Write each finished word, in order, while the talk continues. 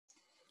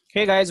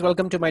Hey guys,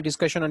 welcome to my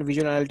discussion on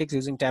visual analytics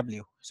using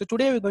Tableau. So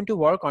today we're going to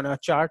work on a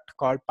chart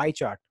called pie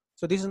chart.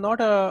 So this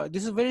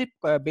is a very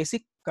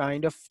basic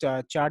kind of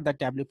chart that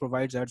Tableau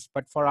provides us.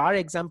 But for our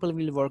example,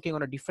 we'll be working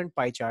on a different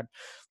pie chart,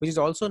 which is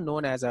also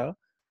known as a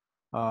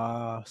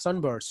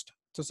sunburst.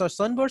 So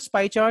sunburst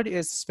pie chart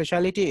is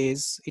speciality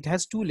is it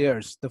has two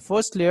layers, the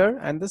first layer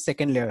and the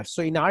second layer.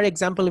 So in our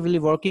example, we'll be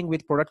working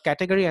with product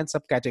category and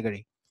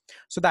subcategory.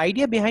 So the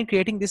idea behind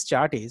creating this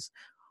chart is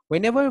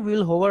whenever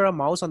we'll hover a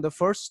mouse on the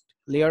first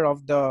layer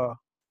of the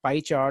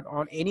pie chart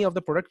on any of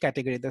the product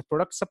category, the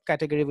product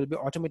subcategory will be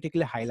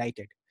automatically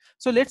highlighted.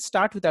 So let's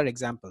start with our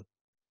example.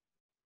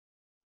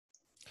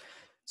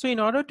 So in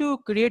order to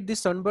create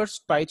this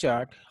sunburst pie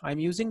chart, I'm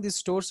using this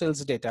store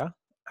sales data.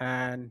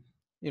 And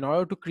in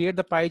order to create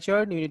the pie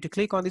chart, you need to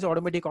click on this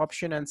automatic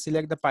option and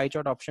select the pie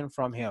chart option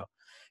from here.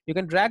 You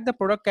can drag the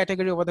product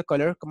category over the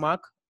color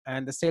mark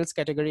and the sales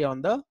category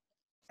on the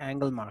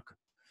angle mark.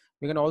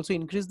 We can also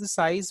increase the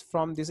size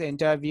from this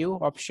entire view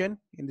option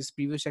in this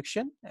preview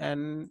section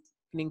and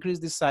increase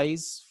the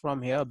size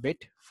from here a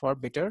bit for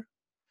better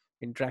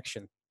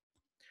interaction.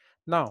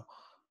 Now,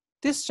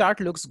 this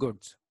chart looks good.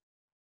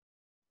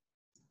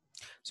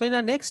 So in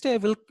our next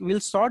step,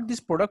 we'll sort this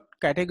product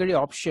category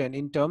option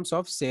in terms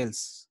of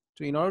sales.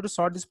 So in order to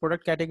sort this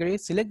product category,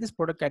 select this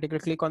product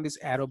category, click on this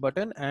arrow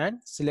button and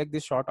select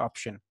this sort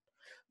option.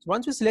 So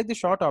once we select the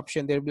sort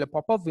option, there will be a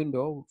pop-up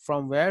window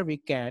from where we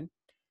can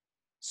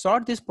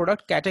sort this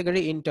product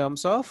category in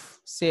terms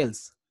of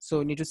sales. So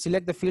we need to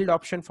select the field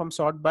option from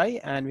sort by,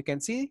 and we can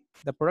see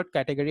the product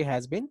category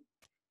has been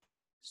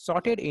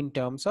sorted in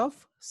terms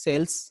of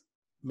sales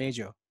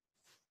measure.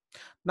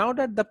 Now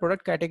that the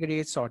product category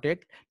is sorted,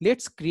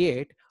 let's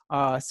create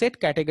a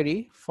set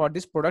category for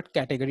this product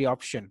category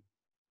option.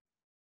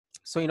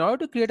 So in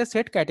order to create a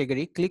set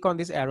category, click on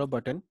this arrow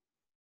button,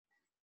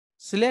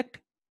 select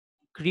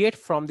create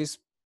from this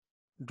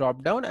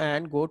drop down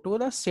and go to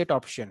the set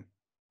option.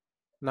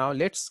 Now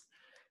let's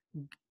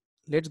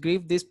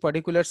give this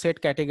particular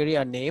set category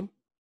a name.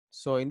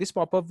 So in this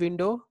pop-up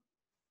window,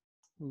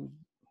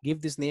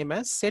 give this name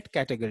as set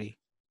category.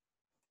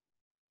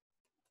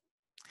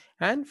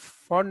 And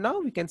for now,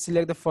 we can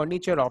select the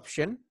furniture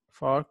option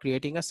for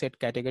creating a set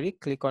category.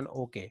 Click on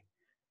OK.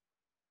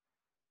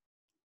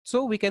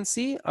 So we can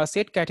see a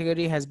set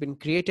category has been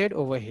created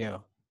over here.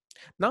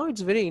 Now it's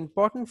very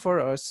important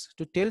for us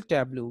to tell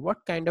Tableau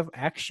what kind of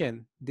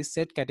action this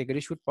set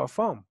category should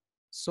perform.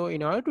 So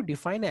in order to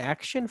define an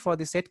action for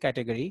the set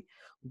category,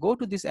 go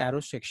to this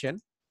arrow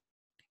section,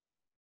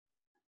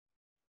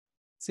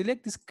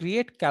 select this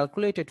create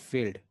calculated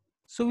field.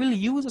 So we'll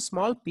use a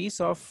small piece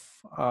of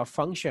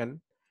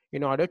function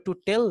in order to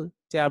tell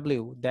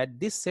Tableau that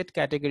this set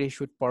category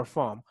should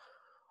perform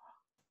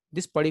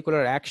this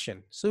particular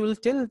action. So we'll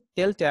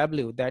tell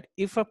Tableau that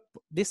if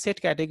this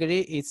set category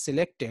is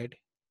selected,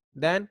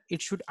 then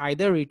it should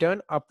either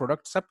return a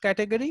product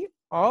subcategory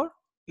or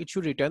it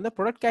should return the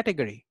product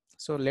category.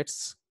 So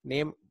let's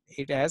name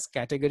it as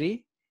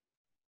category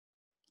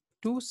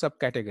to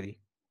subcategory.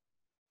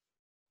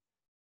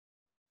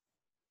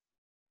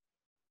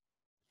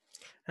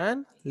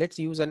 And let's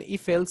use an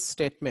if-else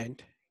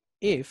statement.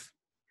 If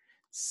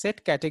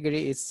set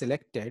category is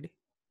selected,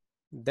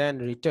 then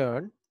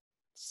return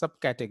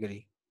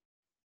subcategory.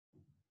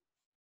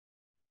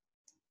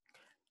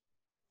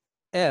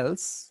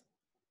 Else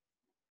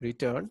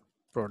return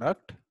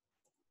product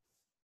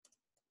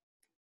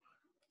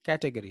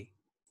category.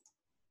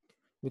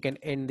 We can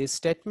end this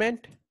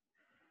statement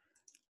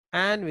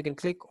and we can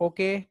click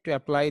OK to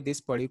apply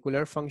this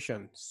particular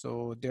function.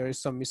 So there is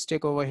some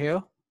mistake over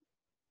here.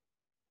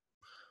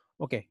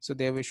 Okay, so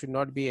there should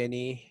not be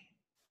any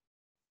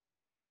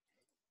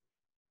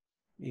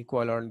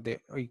equal or the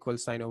equal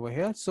sign over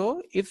here.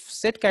 So if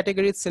set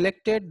category is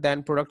selected,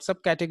 then product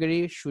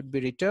subcategory should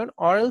be returned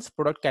or else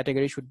product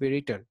category should be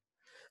returned.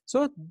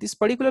 So this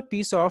particular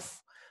piece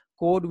of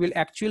code will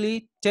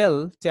actually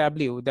tell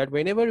Tableau that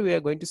whenever we are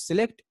going to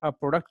select a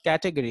product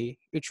category,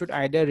 it should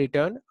either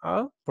return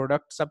a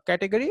product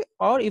subcategory,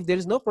 or if there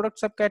is no product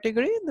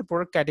subcategory, the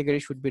product category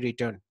should be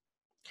returned.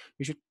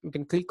 You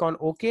can click on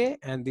OK,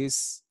 and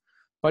this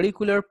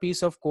particular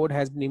piece of code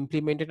has been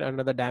implemented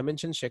under the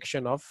dimension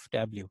section of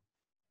Tableau.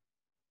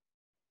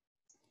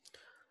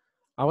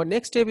 Our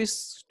next step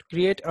is to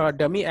create a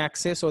dummy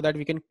axis so that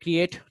we can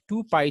create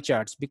two pie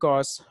charts,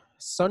 because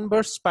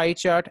Sunburst pie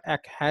chart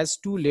has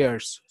two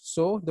layers.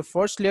 So the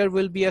first layer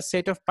will be a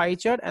set of pie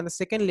chart and the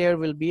second layer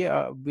will be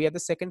the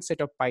second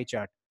set of pie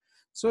chart.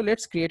 So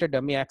let's create a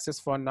dummy axis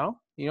for now.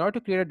 In order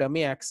to create a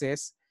dummy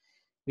axis,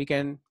 we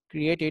can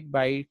create it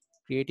by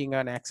creating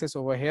an axis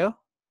over here.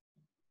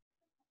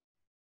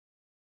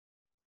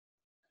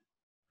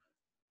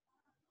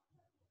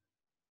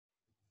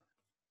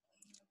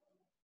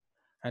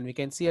 And we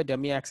can see a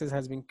dummy axis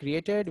has been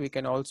created. We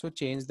can also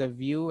change the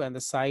view and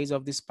the size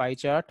of this pie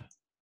chart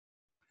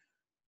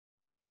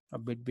a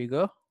bit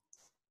bigger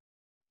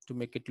to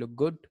make it look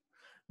good.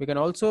 We can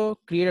also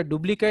create a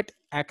duplicate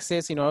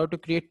axis in order to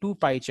create two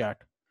pie chart.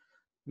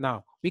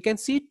 Now we can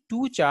see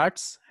two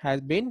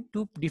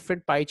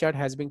different pie chart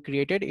has been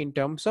created in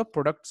terms of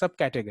product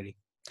subcategory.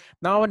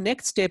 Now our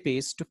next step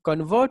is to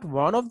convert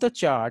one of the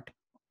chart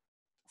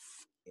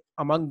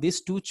among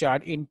these two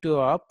chart into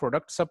a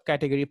product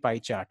subcategory pie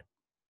chart.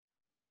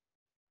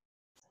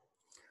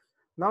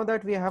 Now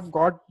that we have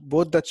got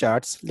both the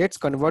charts, let's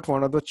convert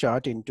one of the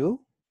chart into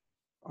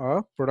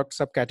a product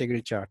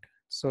subcategory chart.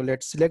 So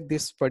let's select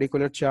this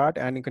particular chart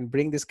and you can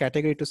bring this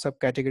category to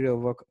subcategory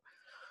over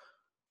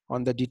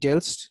on the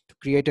details to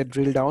create a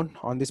drill down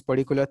on this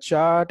particular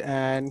chart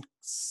and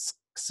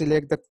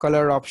select the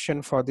color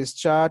option for this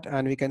chart,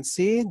 and we can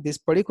see this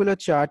particular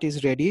chart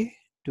is ready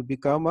to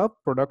become a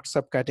product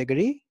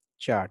subcategory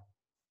chart.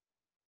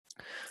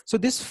 So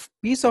this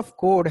piece of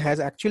code has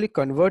actually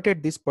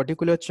converted this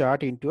particular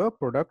chart into a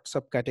product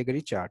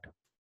subcategory chart.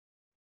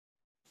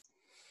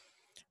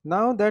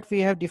 Now that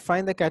we have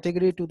defined the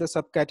category to the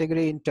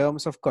subcategory in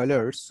terms of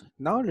colors,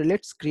 now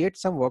let's create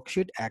some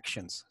worksheet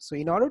actions. So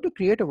in order to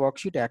create a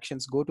worksheet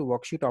actions, go to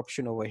worksheet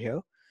option over here,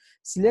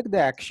 select the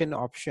action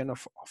option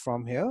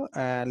from here,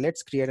 and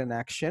let's create an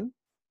action.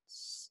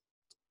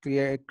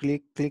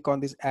 Click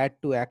on this add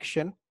to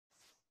action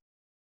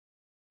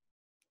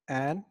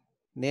and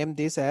name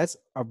this as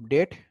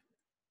update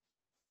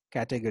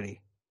category.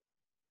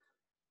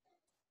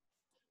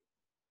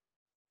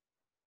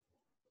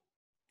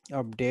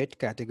 Update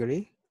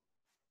category.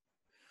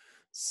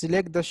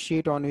 Select the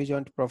sheet on which you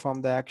want to perform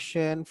the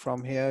action.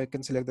 From here you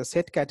can select the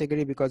set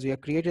category because we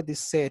have created this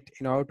set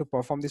in order to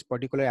perform this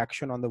particular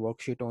action on the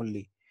worksheet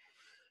only.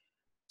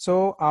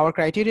 So our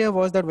criteria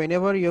was that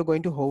whenever you're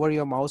going to hover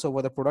your mouse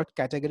over the product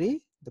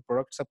category, the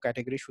product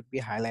subcategory should be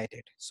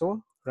highlighted.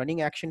 So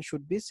running action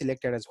should be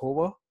selected as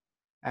hover,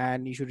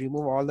 and you should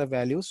remove all the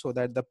values so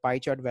that the pie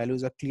chart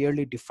values are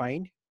clearly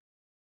defined.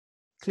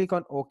 Click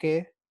on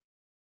OK.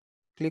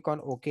 Click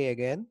on OK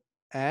again,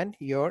 and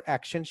your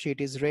action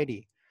sheet is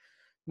ready.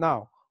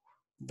 Now,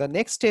 the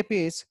next step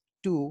is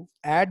to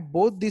add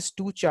both these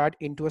two charts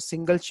into a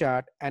single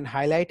chart and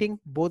highlighting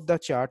both the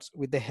charts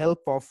with the help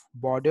of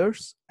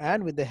borders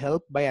and with the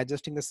help by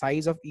adjusting the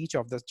size of each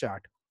of the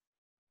chart.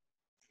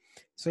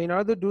 So in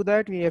order to do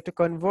that, we have to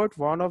convert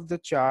one of the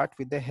chart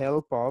with the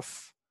help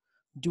of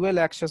dual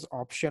axis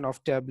option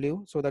of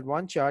Tableau so that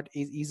one chart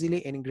is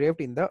easily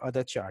engraved in the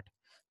other chart.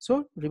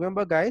 So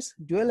remember guys,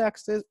 dual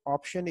axis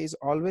option is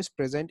always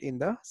present in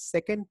the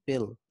second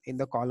pill in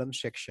the column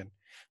section.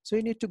 So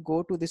you need to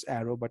go to this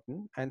arrow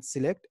button and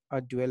select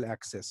a dual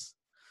axis.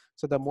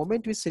 So the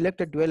moment we select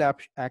a dual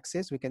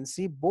axis, we can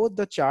see both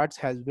the charts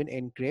has been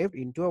engraved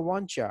into a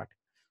one chart.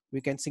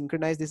 We can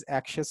synchronize this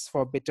axis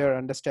for better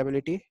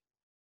understandability.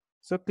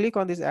 So click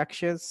on this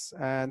axis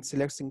and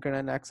select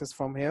synchronize axis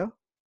from here.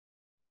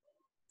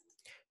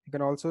 You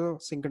can also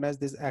synchronize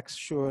this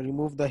action,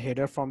 remove the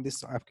header from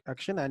this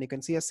action, and you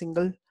can see a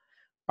single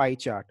pie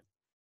chart.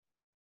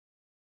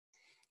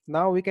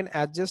 Now we can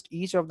adjust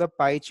each of the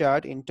pie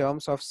chart in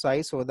terms of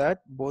size so that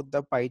both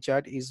the pie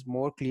chart is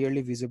more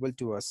clearly visible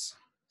to us.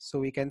 So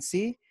we can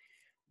see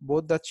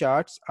both the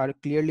charts are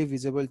clearly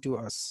visible to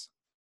us.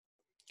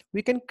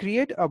 We can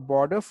create a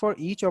border for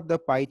each of the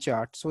pie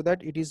chart so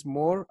that it is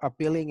more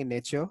appealing in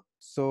nature.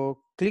 So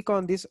click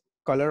on this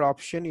color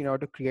option in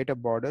order to create a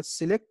border.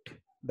 Select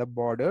the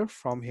border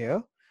from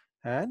here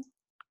and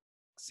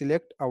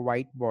select a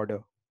white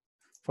border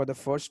for the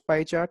first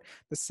pie chart.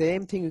 The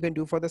same thing you can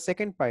do for the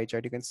second pie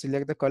chart. You can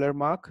select the color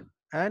mark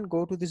and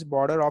go to this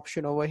border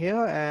option over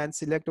here and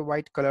select a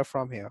white color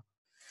from here.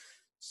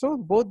 So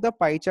both the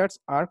pie charts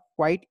are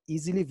quite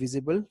easily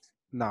visible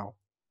now.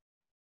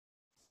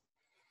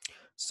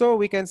 So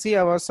we can see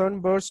our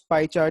Sunburst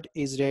pie chart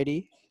is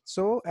ready.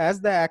 So as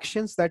the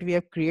actions that we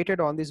have created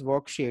on this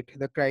worksheet,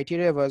 the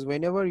criteria was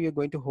whenever you're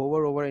going to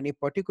hover over any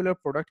particular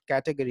product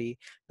category,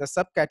 the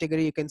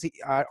subcategory you can see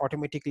are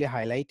automatically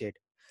highlighted.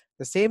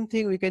 The same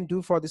thing we can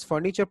do for this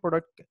furniture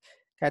product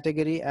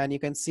category, and you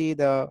can see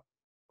the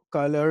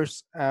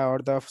colors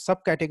or the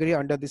subcategory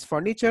under this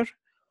furniture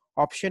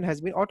option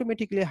has been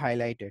automatically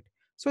highlighted.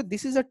 So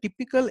this is a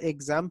typical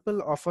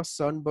example of a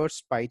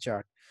Sunburst pie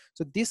chart.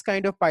 So this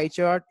kind of pie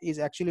chart is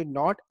actually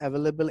not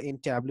available in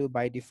Tableau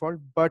by default,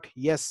 but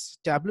yes,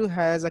 Tableau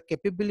has a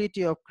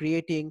capability of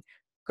creating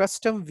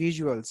custom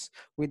visuals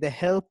with the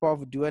help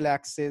of dual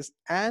axis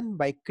and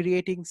by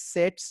creating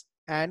sets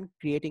and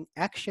creating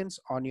actions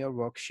on your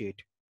worksheet.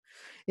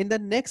 In the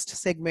next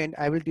segment,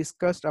 I will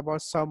discuss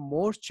about some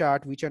more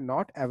charts which are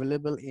not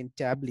available in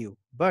Tableau,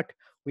 but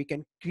we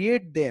can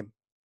create them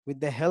with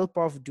the help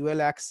of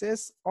dual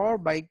axis or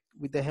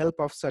with the help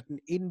of certain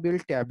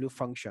inbuilt Tableau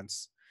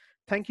functions.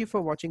 Thank you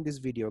for watching this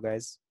video,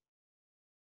 guys.